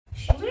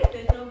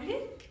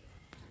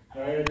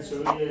Evet,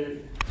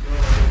 şöyle.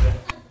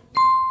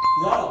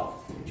 Zara,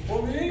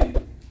 خوبی؟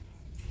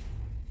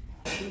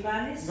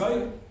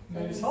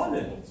 گاهی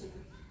ساله.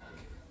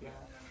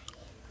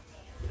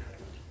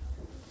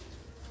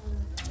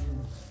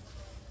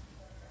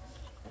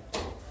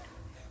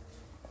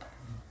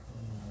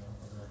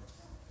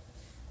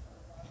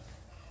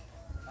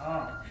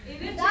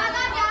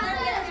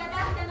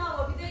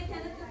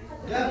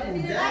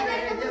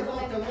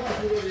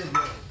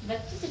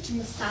 بچه چی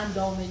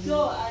مستندامه تو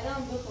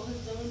الان بخواه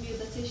زمان بیا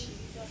بچشی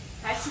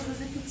هرچی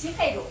روزی تو چی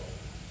خیرو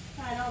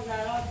الان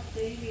زرار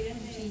داری میره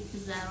میشه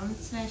زرار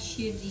اسمش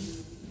شیردی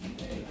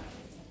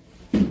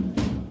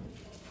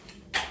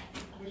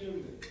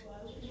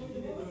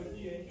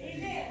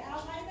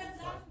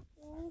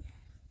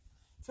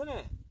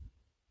سنه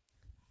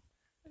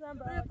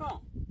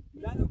بپام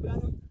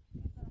بلندو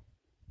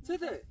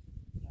چته؟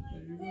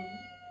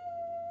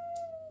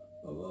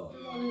 بابا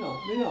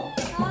مینا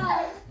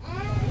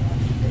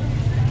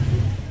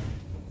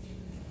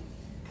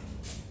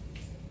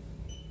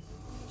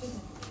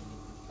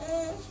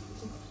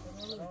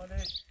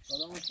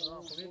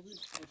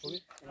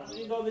خوبی؟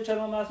 این داده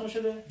چرا مسموم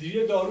شده؟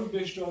 دیگه دارو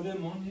بهش داده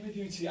ما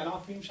نمیدونیم چی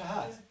الان فیلمش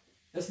هست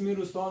اسم این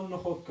روستان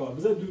نخودکار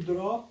بذار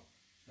دودرا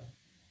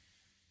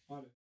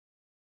آره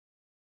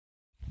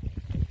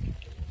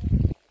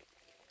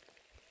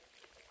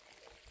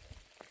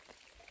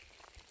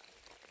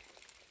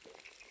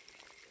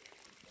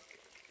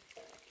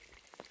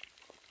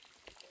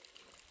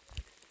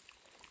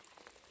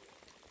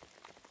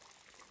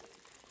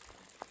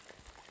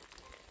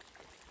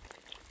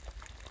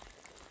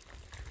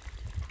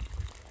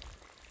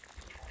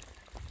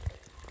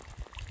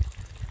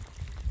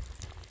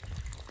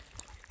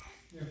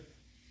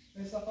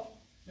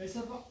Esa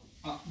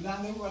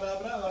blando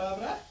barabra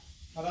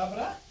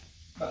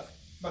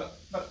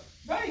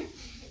vai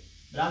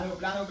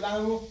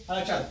blando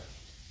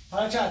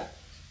harachat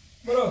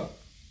bro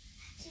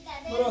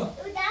o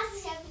das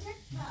já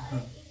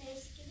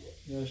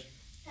Yes.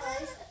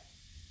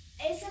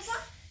 Esa pa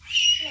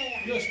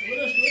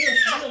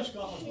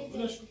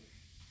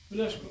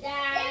Vlesh.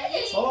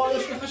 Baba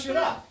vlesh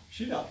khashira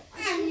shida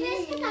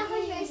vlesh ka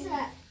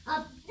khashira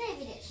ab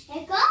devresh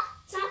heka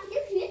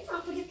sapdik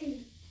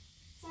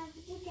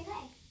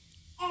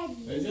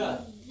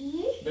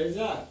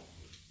Behjat.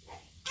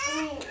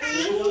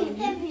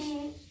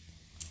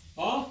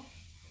 ها؟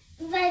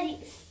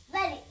 Varis.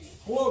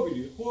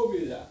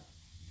 خوبی ده.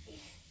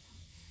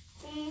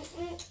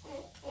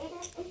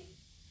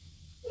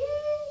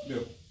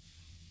 بیا.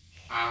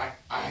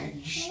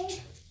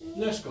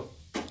 لش کن.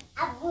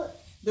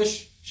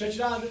 دش.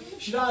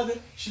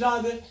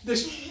 شراده.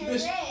 دش.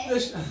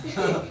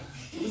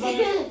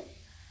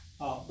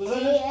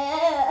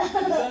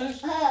 بزنش.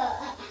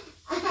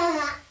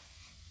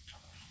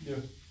 بیا.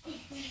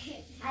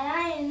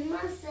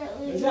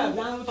 بجد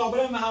لعنه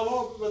تابره من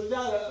هوا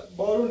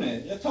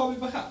بارونه یه تابی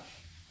بخم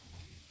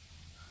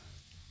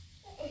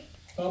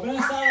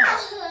تابره سر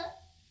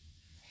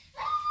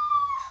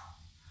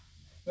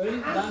بری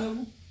لعنه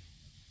بو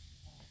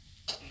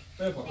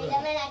بری پا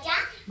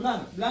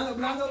بلند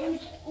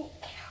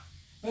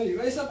بری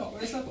ویسا پا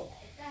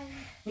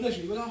بلش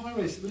بی بلند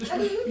خواهی ویس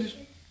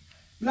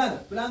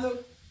بلند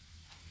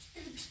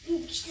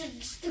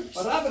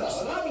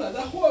برا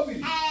ده خواه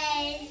بیری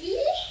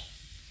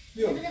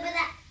بیا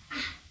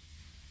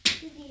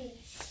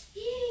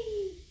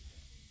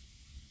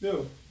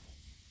بیا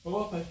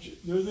بابا پس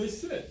دوزه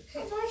سه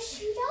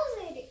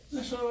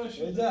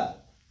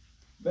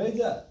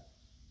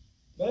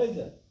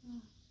Behjat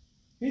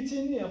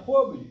هیچی نیه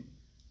خواه بیری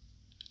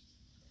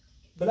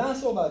بلند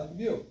صحبت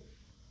بیا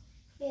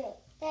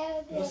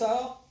بیا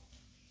سرا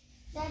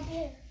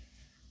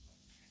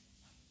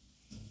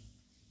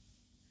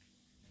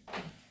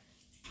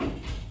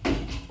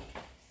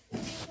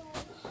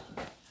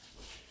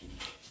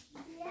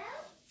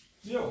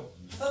بیا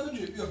سر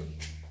بجوی بیا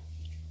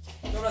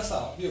بیا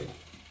سرا بیا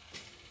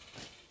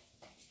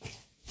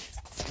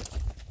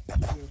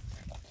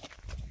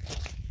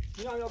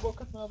میرم یا با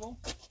کت نبام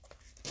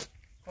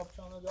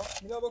کاپشان بیا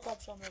میرم با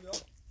کاپشان بیا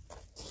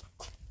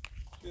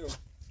بیا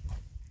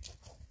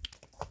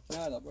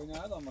نه بای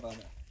نه دام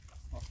رانه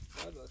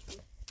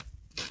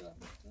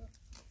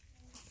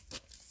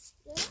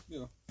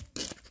بیا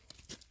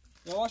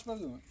یواش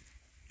بردوم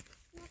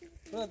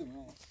یواش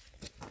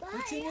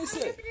هیچی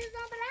نیسته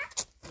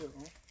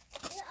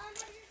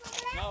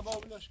نه با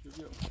بلش که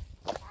بیا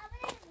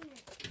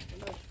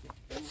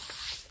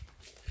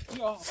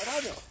بیا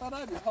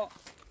قرابی ها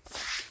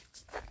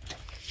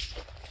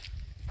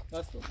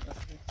دست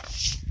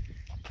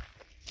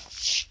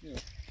بیا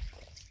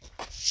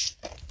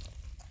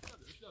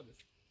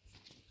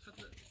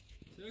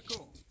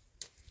سیکو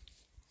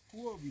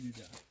خوب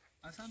بیدیده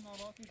اصلا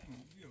ناراحتش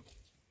نمون بیا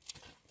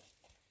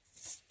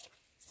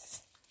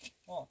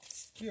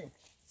بیا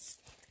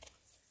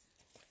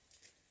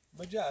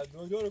بجد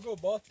دکتر گو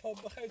باز پا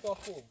بخیر تا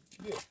خوب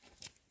بیا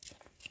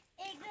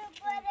ایگو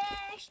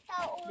برش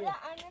تا اولا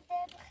آنه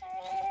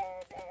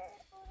بخیر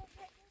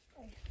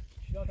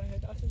چی دادن یه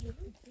دست بیا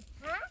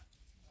ها؟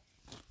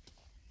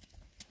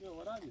 بیا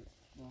نبید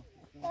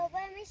بابا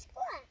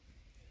میشکن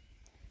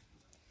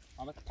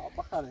حالا کتاب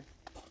بخره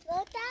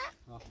لوتا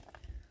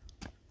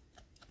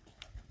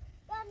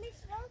با میش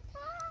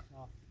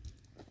لوتا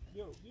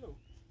بیو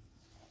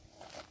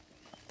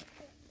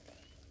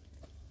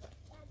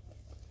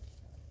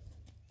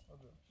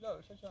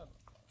لا شو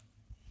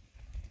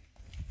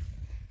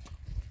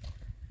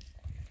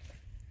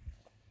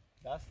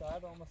دست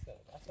درد آمد سر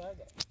دست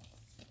درد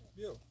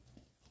بیو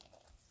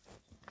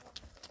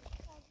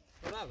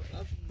نه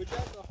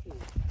بجرد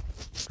خوب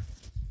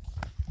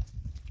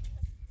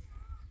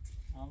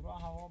امروز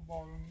هوا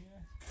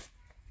بارونیه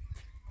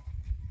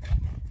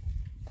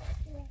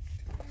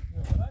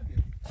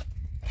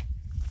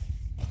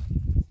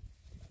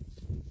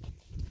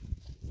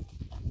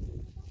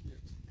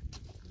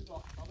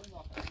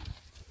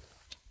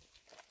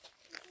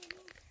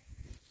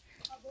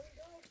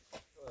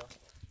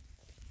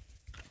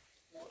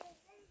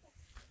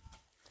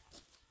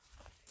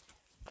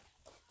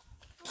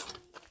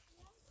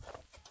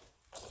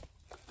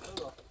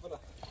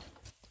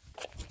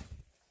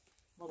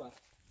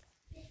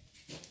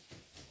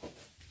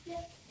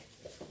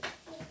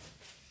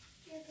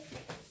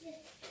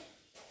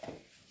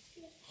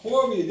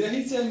خوابیده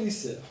هیچ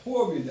نیسته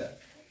خوابیده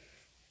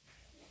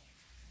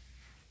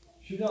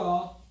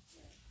شیدا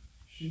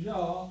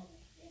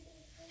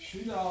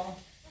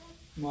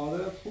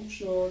مادرت خوب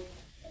شد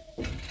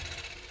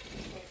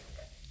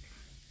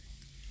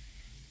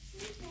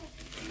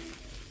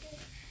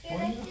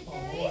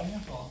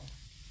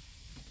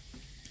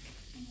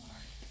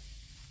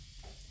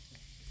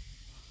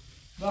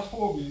نه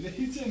خوابیده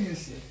هیچ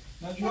نیسته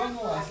نه جوان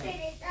نواسته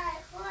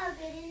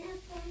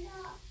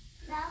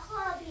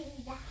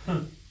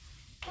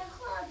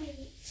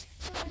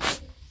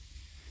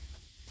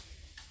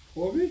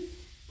خوابی؟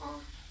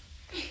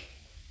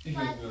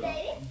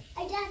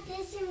 اگر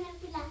دستیم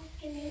نکنم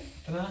کنیم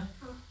نه؟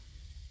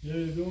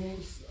 یه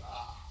دوست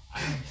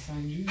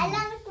سنجی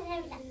الان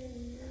میکنم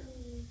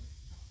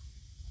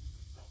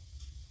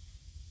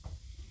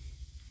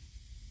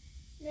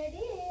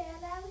ببین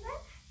الان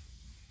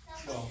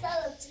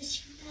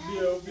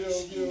بیو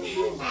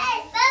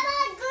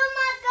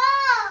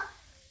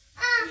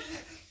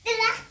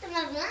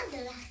بابا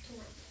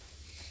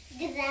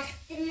گو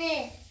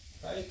درختمه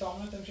برای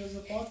تامنت امشه از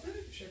پارت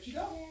بریم شبچی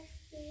دا؟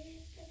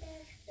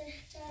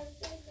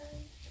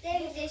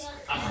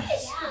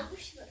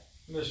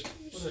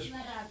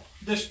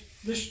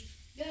 دش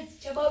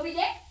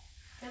جوابیده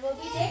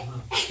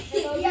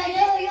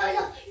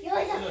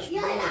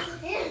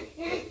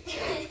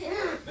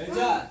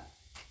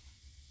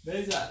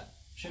بیزد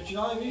شبچی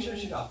دا ببین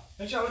شبچی دا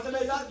هرچی عبرت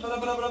بیزد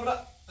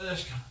برا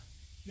بدش کن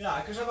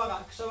بیا کشا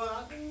بگن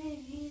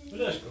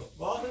بدش کن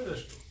باید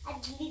بدش کن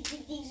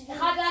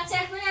میخواد باید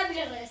سرخونه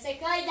بجره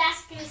سکای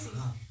دست کنسی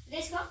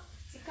بدش کن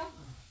سکا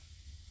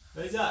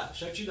بیزد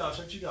شبچی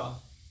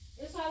دا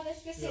دو سال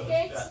بهش که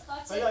سکای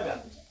سکا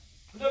چه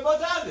بیا با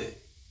درده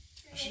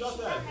شیدا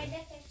درده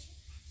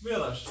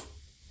بیادش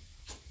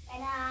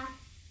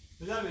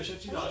بزر بیا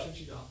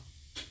شبچی دا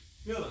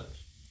بیادش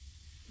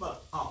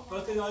برا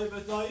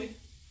برات دایی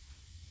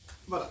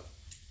برا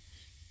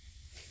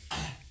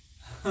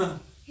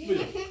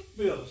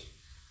بیادش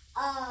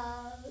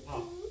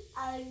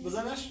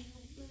بزنش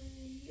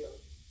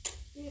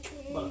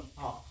برا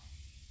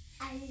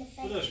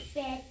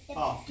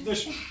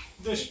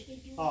دش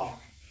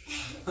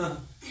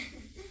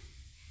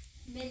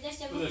بلدش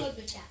تا با خود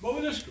بچه با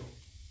بلش کن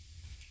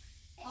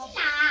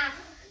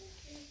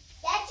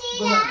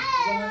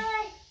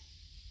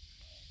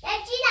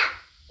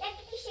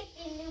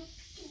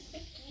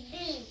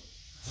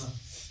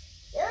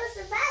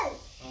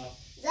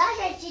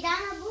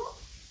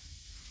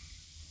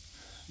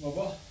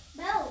بابا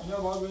اینا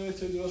باید به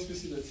چه درست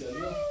کسی بسید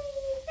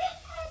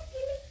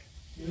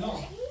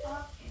اینا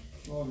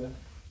بابا بیا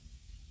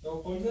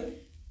دو پول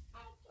داری؟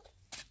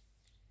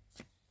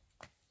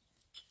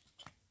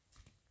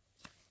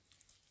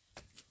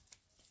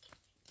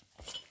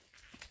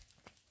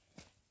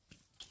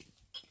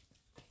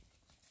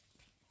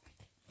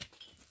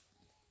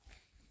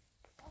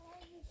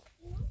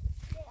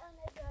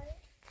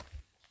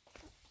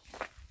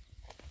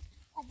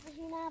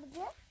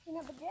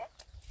 Yine bıcı.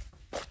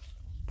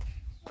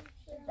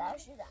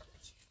 Şuradan.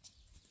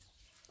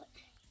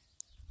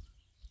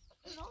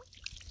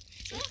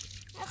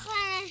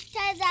 Akşam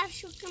teyze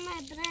şu kime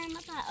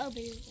İbrahim'e ta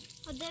öbürüzdü.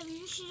 O da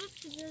bir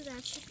şirip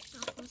güzel şirip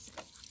tapması.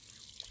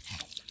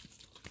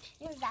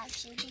 Güzel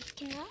şirip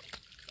kime?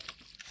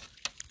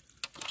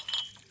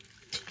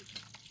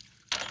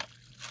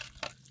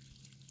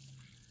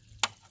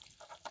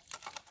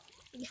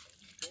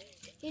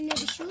 Yine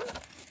bir şu.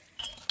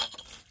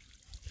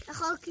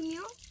 Halkım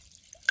yok.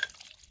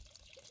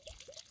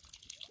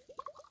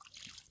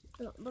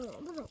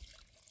 Bunu.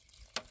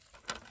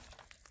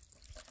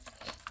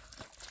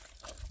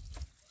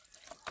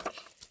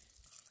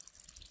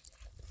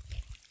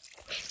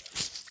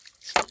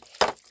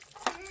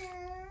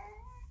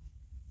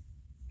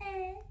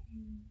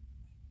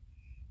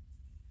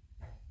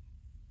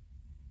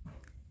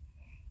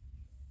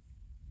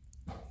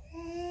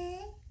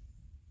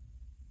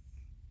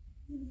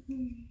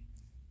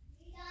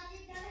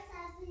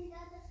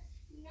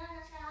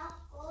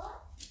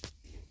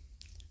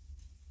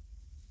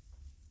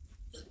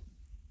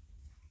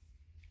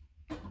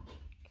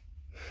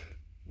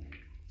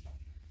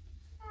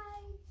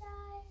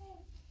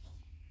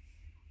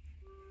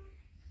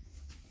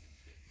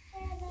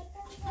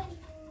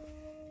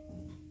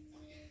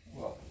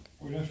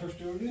 Bugün çok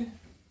gördü.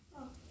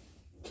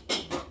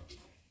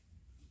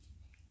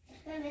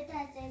 Evet,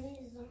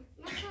 televizyon.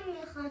 Nasıl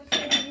میخواد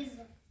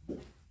televizyon?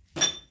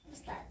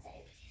 Nasıl televizyon?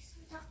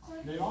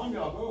 تاکن. Levan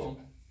ya bu.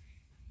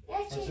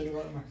 Gerçek. Saçları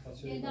var mı?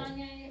 Saçları var.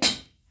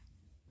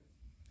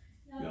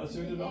 Ya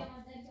söyle lan.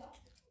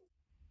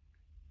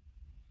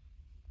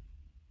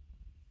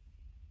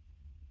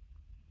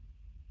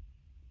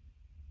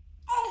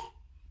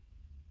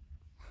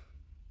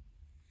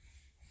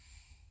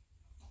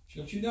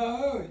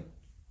 Şaçıday.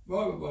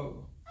 Baba baba.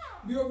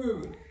 Biyo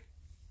biyo biyo.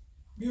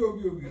 Biyo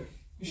biyo biyo.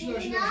 İşte.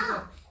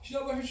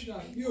 İşte başa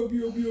şuna. Biyo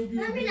biyo biyo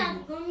biyo.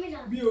 Milan,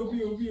 Milan. Biyo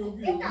biyo biyo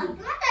biyo. Milan,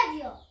 ne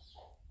diyor?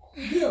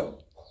 Biyo.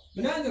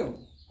 Belando.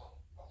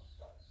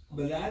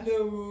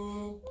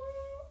 Belando.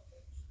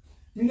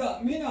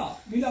 Mila.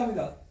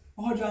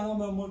 Aha canım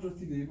ben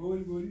motorti değil.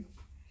 Bori.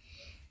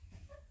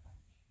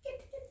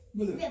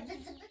 Böyle.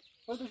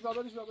 Hadi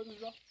baba.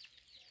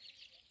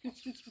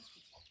 Git.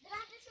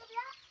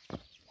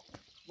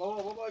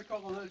 Baba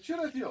kalkmadı.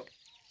 Çırıtıyor.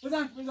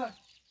 Bırak. Mila.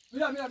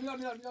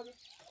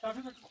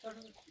 Tarafına.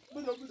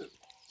 Bıdı. Bıdı.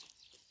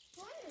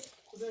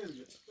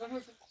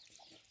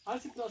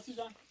 Hadi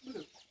plastikten.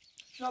 Bıdı.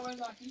 Şuna ben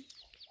zakayım.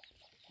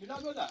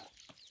 Mila böyle.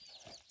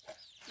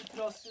 Bir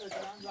plastik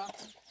ekran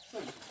zakayım.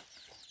 Söyle.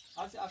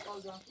 Hadi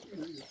akal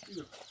zakayım.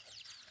 Yürü.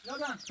 Mila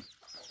ben.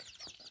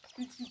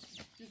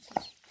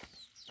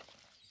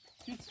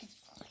 Git.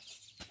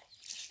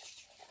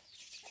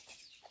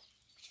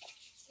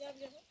 Sen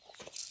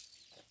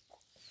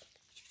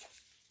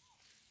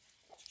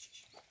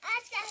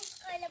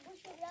öyle bu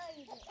şuraya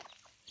gidiyor.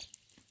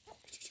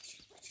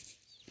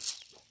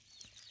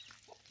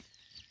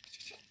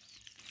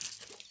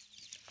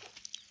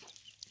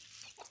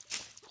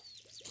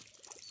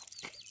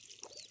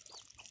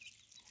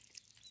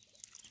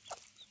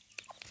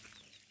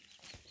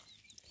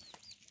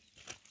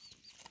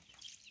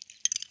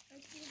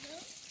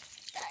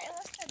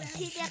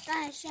 دیگه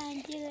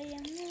قشنگی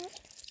بگم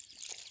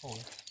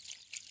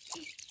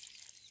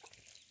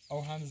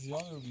او هم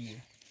زیاد رو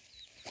بیه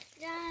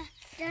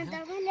در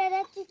دامه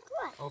لرتی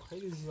کن او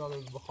خیلی زیاده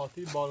به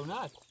خاطر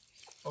بارونت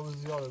او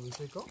زیاده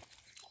بشه کن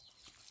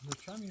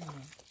چه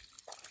میمونه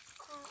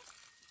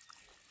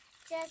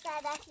چه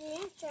صدف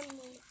میریم چون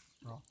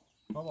میمونه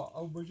بابا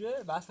او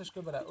بجه بستش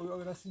که بره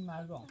او رسیم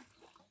مردم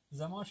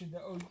زمان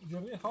شده او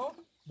جمعی خواه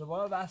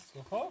دوباره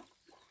بست خواه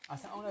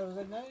اصلا اون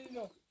روزه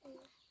نمیده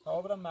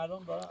تا برم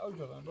مردم دارن او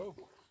جرن برو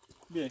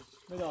بیه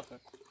بداخل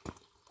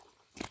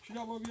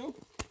شیلا با بیو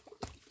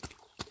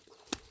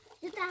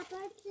تو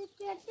تفاید چیز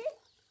کردی؟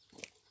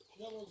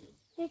 شیلا با بیو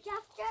تو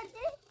چاپ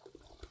کردی؟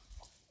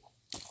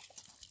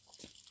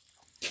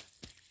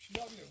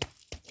 شیلا بیو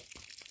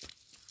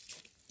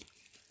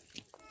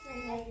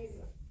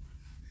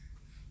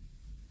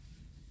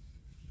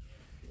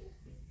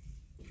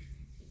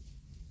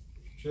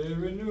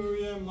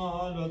چوینوی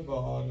مالت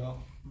بالا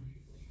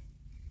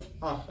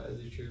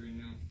خیلی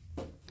چوینو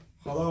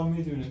خدا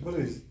میدونه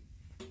بریز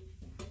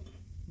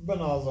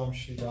بنازم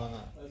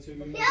شیدانه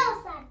بیا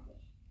سرده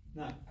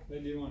نه به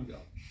لیوان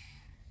بیا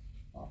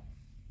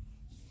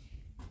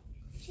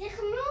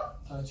شیخمو؟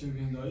 تا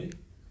چوین داری؟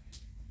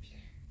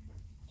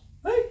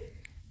 هی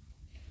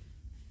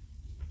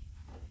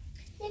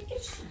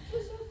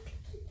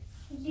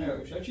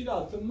میو چی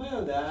داد تو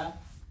میو ده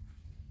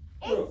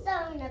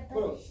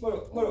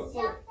برو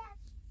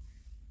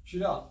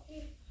شیدا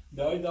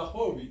دایی دا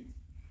خوبی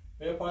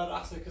یه پای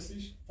رقص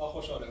کسیش تا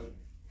خوشحاله بود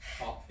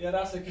یه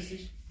رقص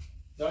کسیش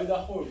دایی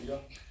دا خوبی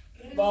یا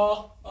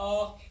باخ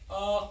آخ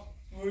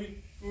وی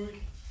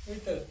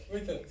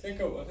تر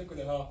تکو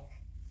ده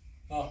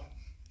ها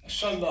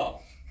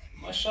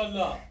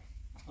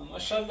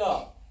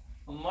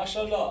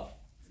ماشالله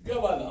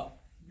بیا بالا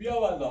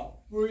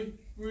وی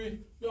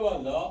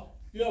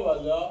بیا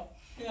بالا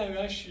این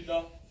همیان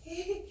شیدا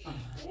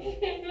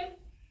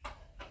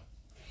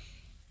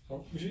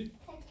خب میشید؟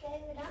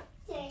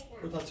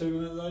 رو تا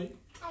بینه داری؟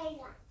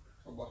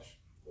 خب باش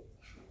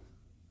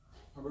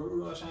خب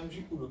رو داشت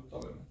همیشی رو تا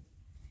بینه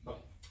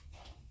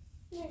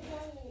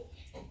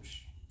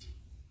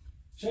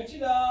چی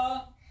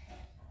دا؟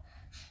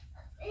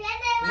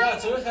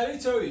 نه چوی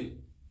خرید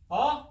چوی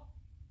ها؟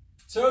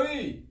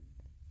 چوی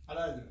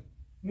حالا دارم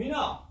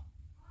مینا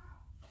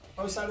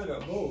های سر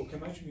دارم بو که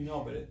منش مینا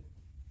بره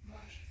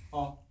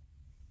ها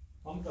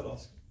هم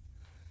تراس کن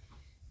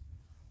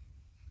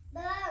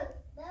بو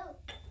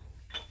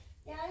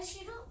یعنی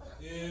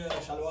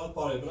شروع شلوار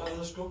پاره برو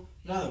ازش کن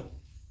نه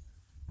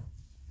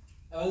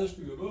ازش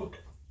بگو برو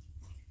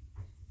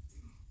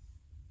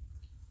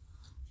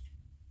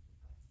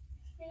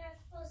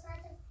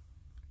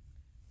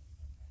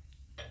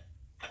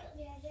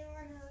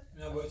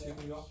نه باید چه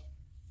کنی با؟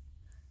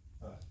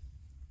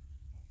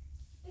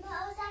 با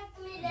اوزن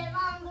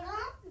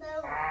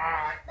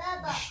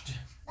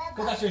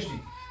کتا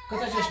چشتی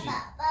کتا چشتی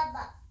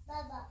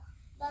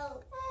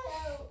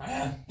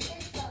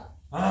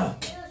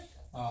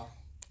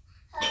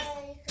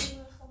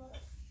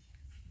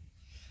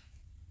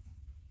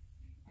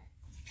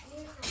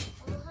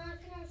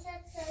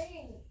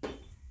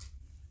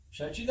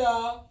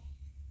شاچیدا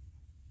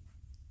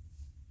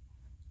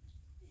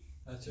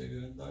بچه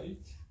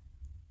گرندایید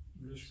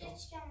بلوش کن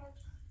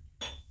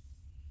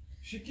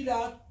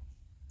شکیلات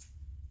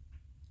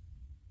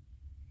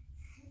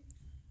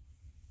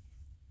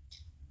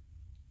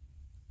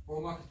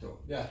اومک تو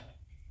بیا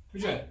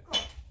بجه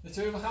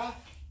نتوی بخواه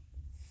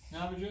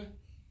نه بجه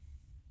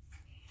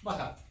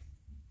بخواه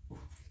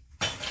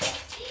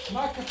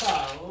مکتا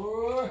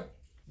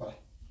بله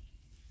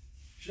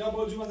شیلا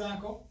برو جمعه زن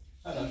کن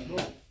برو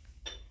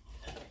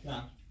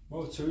نه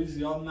برو چوی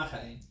زیاد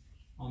نخرین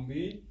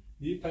آنبی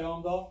دی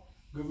پیام دا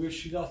گوی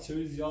شیلا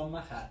چوی زیاد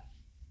نخر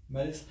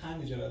مریض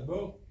خندی جرد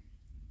برو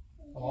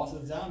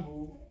واسه زن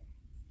بو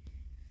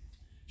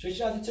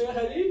شیلا چوی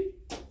خری؟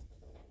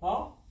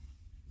 ها؟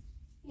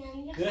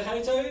 دیگه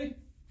خرید چایی؟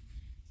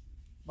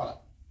 بله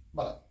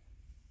بله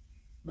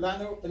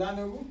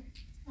بلنده بو؟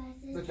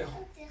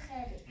 بکن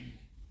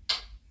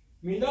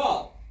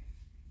میلاد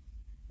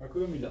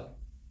بکوی میلاد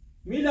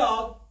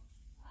میلاد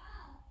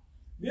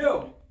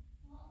بیو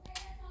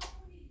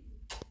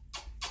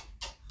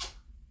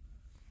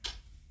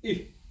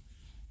ای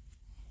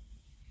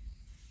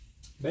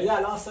بیده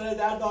الان سر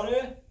درد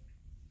داره؟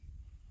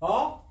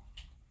 ها؟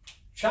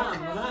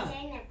 چند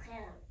نه؟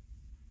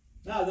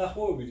 نه ده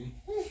خوب بیدی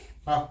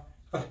ها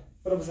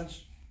برو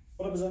بزنش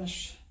برو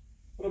بزنش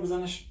برو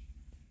بزنش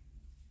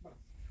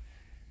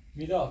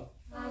میداد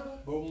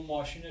با اون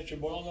ماشینه چه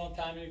برام دارم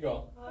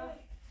تعمیرگاه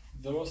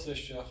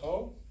درستش چه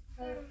خب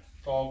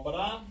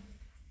کابرم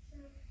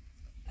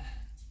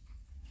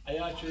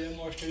ایا چه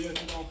یه مشتری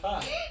تو دام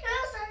خواه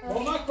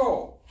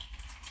مامکو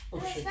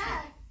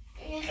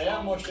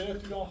ایا مشتری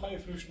تو دام خواه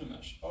فروش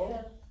نمش خب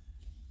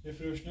یه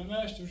فروش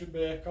نمش توش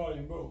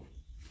بهکاریم برو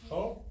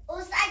خب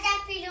Usa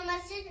já filho uma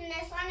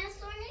nessa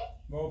soni?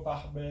 با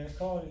پخ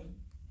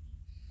بهکاریم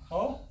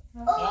خب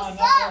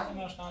Usa!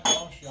 نه نشکن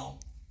کام شیام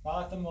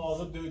فقط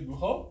مواظب دوید بو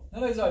خب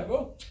نه بیزاری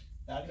بو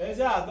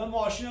بیزد من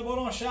ماشین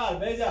برام شهر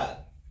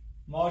بیزد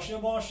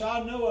ماشین برام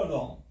شهر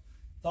نبردم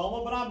تا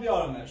ما برام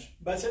بیارمش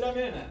بچه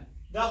مینه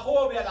ده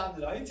خوب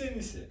الحمدلله این چی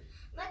نیسته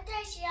من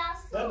تشی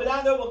هستم ده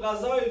بلنده با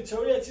غذای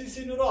چوری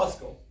چیزی نو راست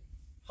کن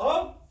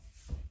خب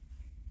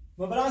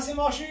ما برام سی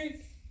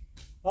ماشین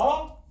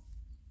ها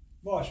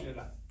باش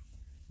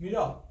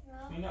بیرم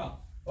مینا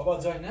بابا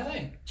جای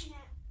نداریم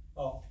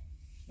نه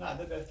نه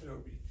ده بهتر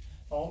رو بی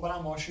تا اون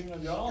برام ماشین رو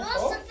بیارم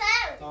خب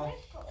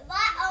Yusuf,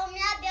 vai ao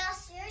minha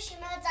biasia,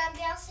 chama da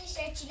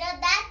biasia, tira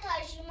da tua,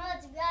 chama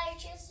de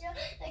biasia,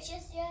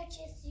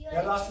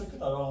 یه راست که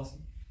تا راست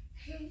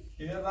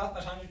یه راست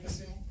نشانی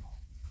کسی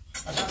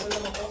عشان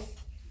سوی مخوب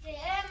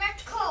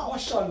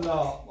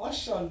ماشالله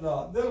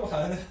ماشالله در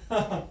بخیر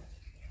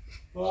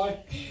وای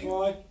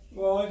وای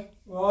وای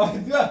وای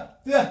ده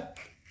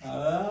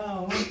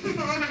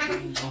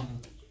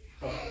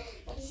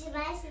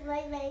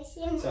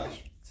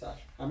چشم چشم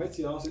همه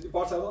تیران سوی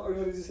پارت سردان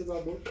اگه ریزی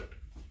سدار بود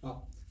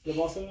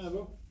لباس رو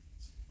نبو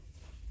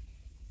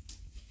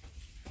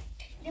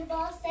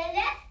لباس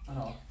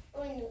آها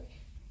اونو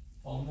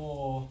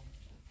امو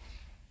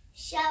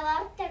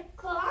شوار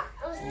تکان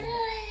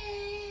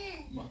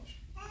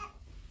باش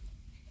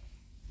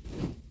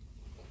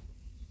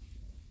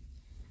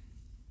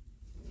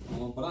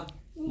اما برا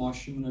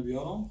ماشینمونو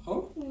بیارم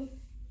خب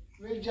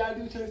ولی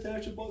جدی و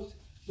ترچه باز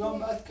جام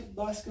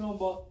بس کنم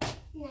با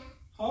نه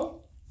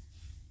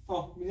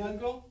خب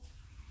میدید گو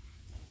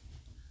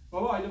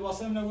بابا ایده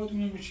باسه هم نگو تو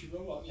نمیچی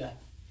بابا یه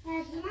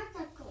لازم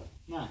تکان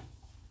نه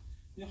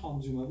یه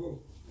خام جمعه بو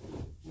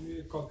اون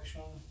یه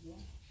کاکشان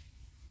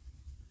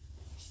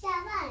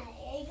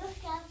سواره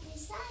گفت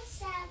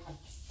کافیسان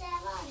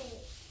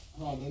سواره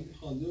حالا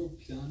خالده و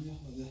پیتن یه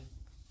خالده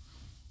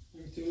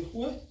نمیتونی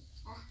خوبه؟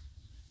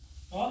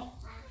 ها؟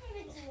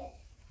 نمیتونه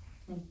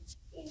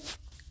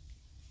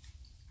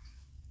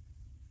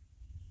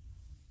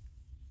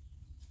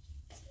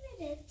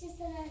چه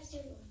سرار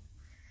شروع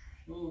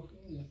اوه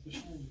خیلی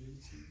فشنگی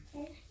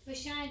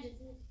بشنجه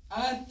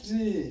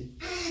عطری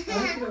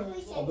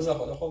بذار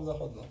خود خب بذار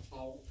خود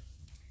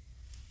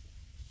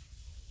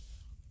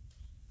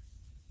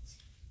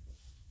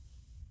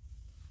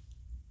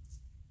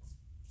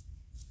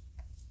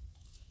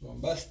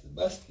بسته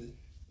بسته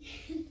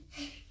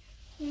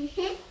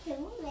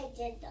تمام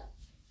جدا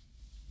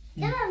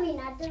تمام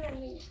مینا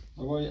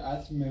بابا یه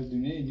عطر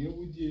مردونه اینیو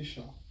بود یه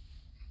شا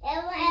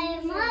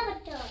ما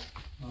تو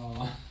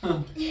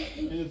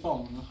اینو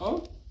تامونه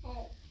خب؟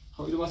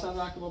 خب اینو باسه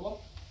هم نکه بابا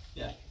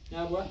یه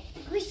بابا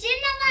گوشی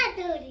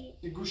نداری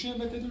یه گوشی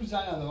بهت دور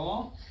زن نده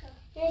ها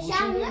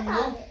نشان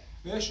نداری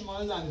به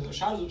شما زن نده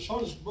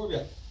شارژش بو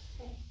بیا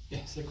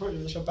یه سکر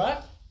جدشو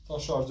برد تا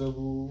شارژه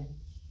بو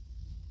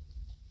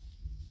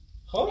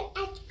خب؟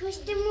 ات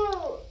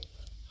گوشتمو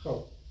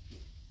خب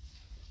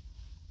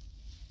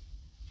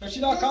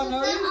کشیدا کار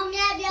ناری؟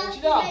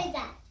 کشیدا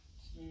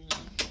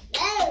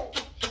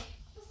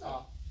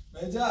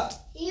بهجت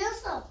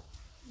یوسف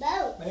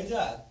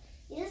بهجت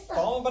یوسف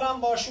بابا برم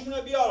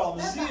ماشینو بیارم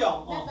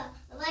زیام بابا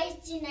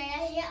وای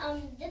چینه یه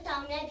امده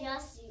تامنه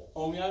بیاسی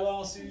امیال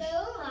برام سیش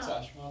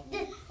چشم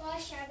با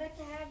شربت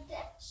هر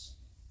دش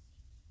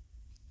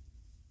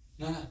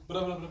نه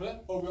برا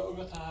او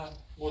بیا تا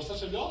ورسه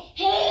چه بیا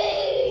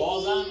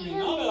بازم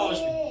مینا بلاش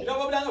بیا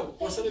بابا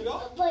بلندو ورسه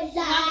بیا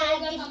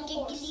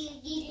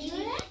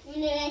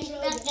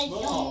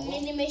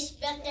نمش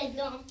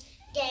بقدم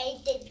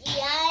قاعد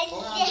ديال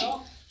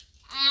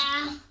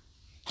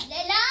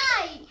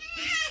لاي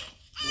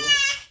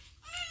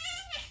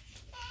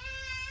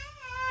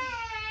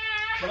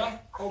برا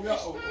او بیا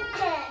او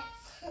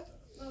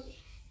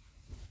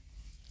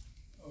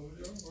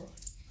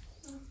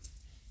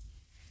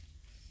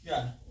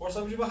یا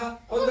ورسه بجی بخا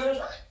خود برش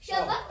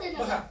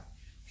بخا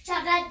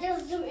چقدر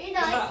دزدم این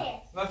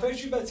آیه و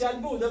فکرشی بچه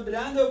بوده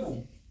بلنده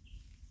بود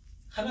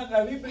خنا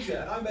قوی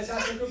بشه الان بچه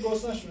هست که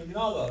گوست نشونه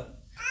بینا داره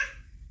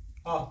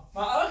ما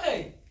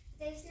آخی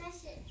دست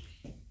نشه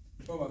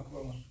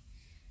بابا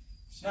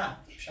نه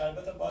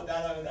شربت با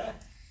 10 دقیقه ده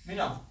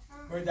مینا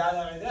باید 10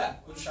 دقیقه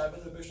ده اون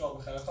شربت رو بهش آب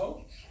بخره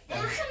خب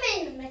آخه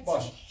من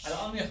باش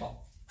الان میخوام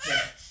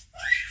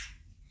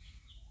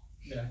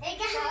بیا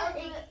اگه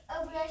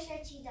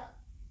ابراش چی دا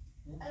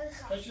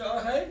چی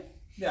داره خیلی؟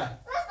 بیا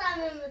واسه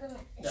من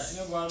بدم بیا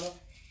اینو گواردا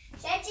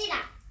چی دا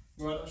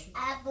گواردا شو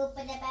ابو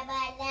بده بابا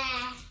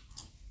نه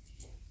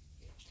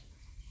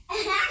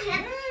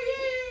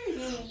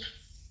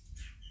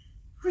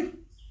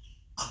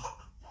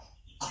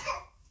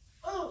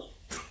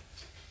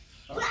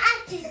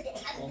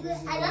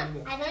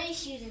الان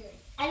شیرینه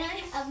الان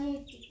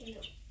اموتی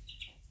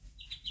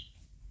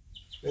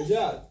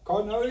بهجت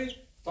کار ناری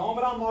تمام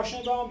برم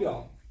ماشین دام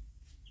بیا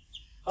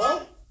ها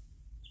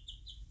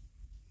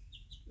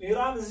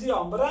میرم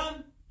زیام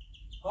برم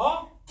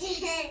ها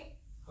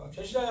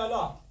چشی داری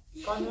حالا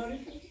کار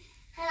ناری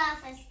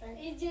خلافز کن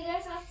اینجوره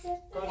خاطر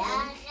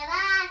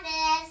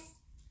خلافز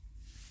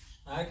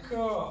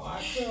اکو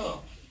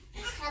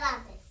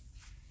خلافز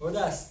بود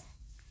است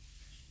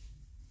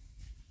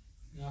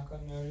نه کار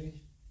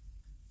ناری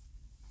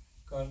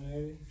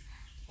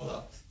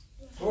خدا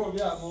او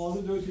بیا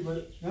موازه دوتی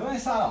بره نرای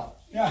سرا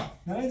بیا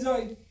نرای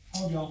جایی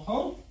ها بیام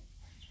خب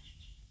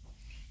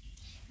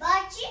با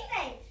چی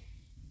بید؟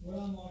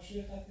 برم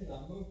ماشین خطی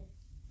دم